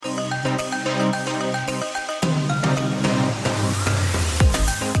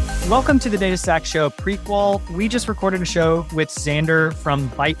Welcome to the Data Stack Show prequel. We just recorded a show with Zander from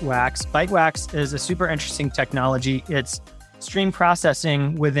bytewax. bytewax is a super interesting technology. It's stream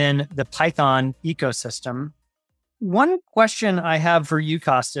processing within the Python ecosystem. One question I have for you,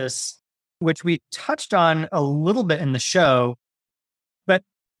 Kostas, which we touched on a little bit in the show, but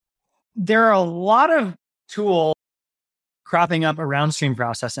there are a lot of tools cropping up around stream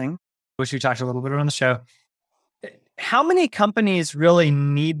processing, which we talked a little bit on the show. How many companies really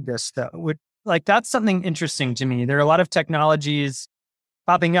need this, though? That's something interesting to me. There are a lot of technologies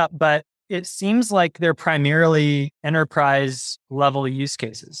popping up, but it seems like they're primarily enterprise level use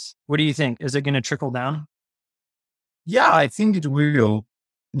cases. What do you think? Is it going to trickle down? Yeah, I think it will.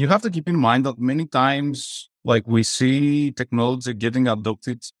 You have to keep in mind that many times, we see technology getting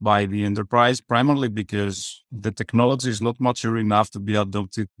adopted by the enterprise, primarily because the technology is not mature enough to be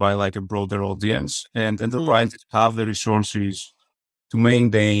adopted by a broader audience. And enterprises have the resources to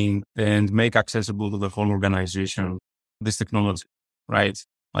maintain and make accessible to the whole organization this technology, right?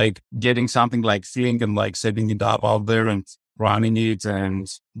 Getting something like Think and setting it up out there and running it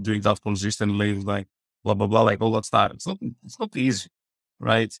and doing that consistently, blah, blah, blah, all that stuff. It's not easy.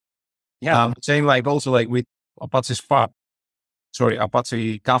 Right. Yeah. Same also with Apache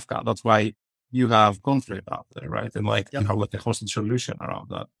Kafka. That's why you have Conflict out there, right? And you have a hosted solution around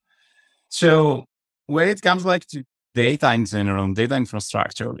that. So when it comes to data in general, data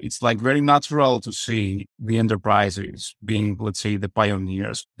infrastructure, it's very natural to see the enterprises being, let's say, the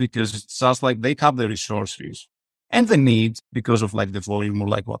pioneers, because it's just they have the resources and the need because of the volume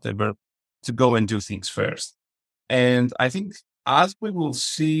or whatever to go and do things first. And I think as we will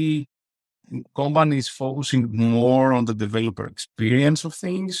see companies focusing more on the developer experience of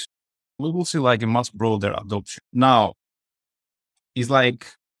things, we will see a much broader adoption. Now, it's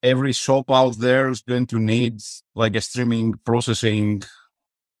every shop out there is going to need a streaming processing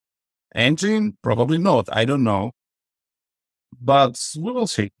engine. Probably not. I don't know. But we will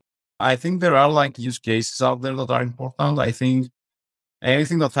see. I think there are use cases out there that are important. I think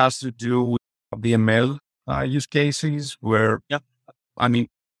anything that has to do with the ML use cases where,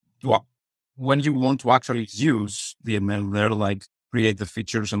 when you want to actually use the ML there, create the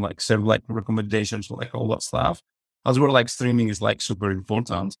features and serve recommendations, all that stuff, that's where streaming is super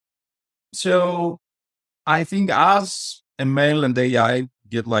important. So I think as ML and AI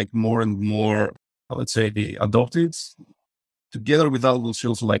get more and more, let's say, adopted, together with that, we'll see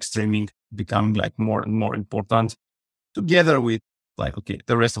also streaming becoming more and more important, together with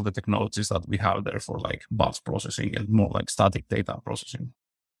the rest of the technologies that we have there for batch processing and more static data processing.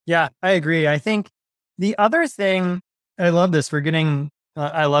 Yeah, I agree. I think the other thing, I love this.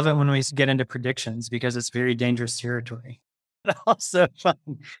 I love it when we get into predictions because it's very dangerous territory. But also fun.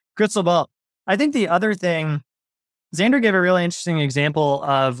 Crystal ball. I think the other thing, Zander gave a really interesting example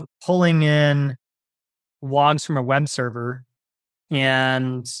of pulling in logs from a web server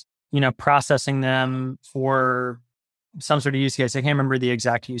and, processing them for some sort of use case. I can't remember the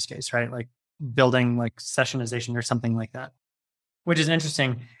exact use case, right? Building sessionization or something like that, which is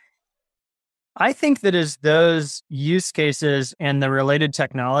interesting. I think that as those use cases and the related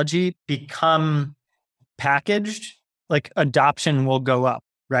technology become packaged, adoption will go up,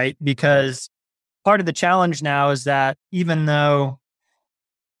 right? Because part of the challenge now is that even though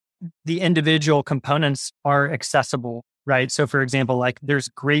the individual components are accessible, right? So for example, there's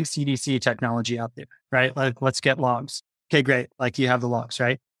great CDC technology out there, right? Let's get logs. Okay, great. You have the logs,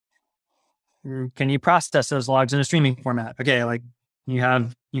 right? Can you process those logs in a streaming format? Okay, you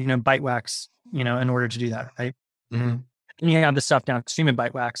have, bytewax, in order to do that, right? Mm-hmm. And you have the stuff downstream in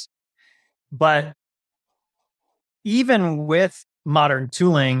bytewax. But even with modern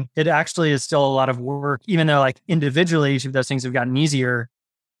tooling, it actually is still a lot of work, even though individually each of those things have gotten easier.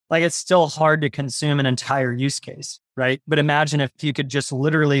 It's still hard to consume an entire use case, right? But imagine if you could just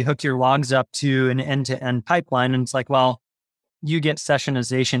literally hook your logs up to an end-to-end pipeline and it's you get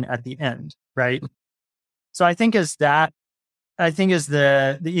sessionization at the end, right? So I think as the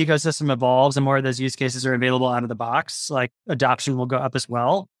ecosystem evolves and more of those use cases are available out of the box, adoption will go up as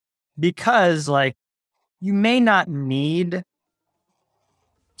well, because you may not need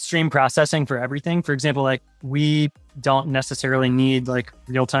stream processing for everything. For example, we don't necessarily need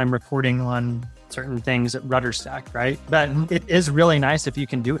real-time reporting on certain things at RudderStack, right? But it is really nice if you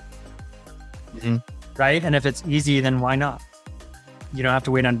can do it, right? And if it's easy, then why not? You don't have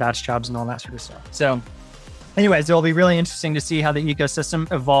to wait on batch jobs and all that sort of stuff. So anyways, it'll be really interesting to see how the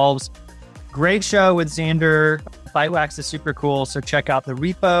ecosystem evolves. Great show with Zander. bytewax is super cool. So check out the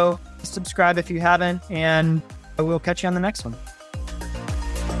repo, subscribe if you haven't, and we'll catch you on the next one.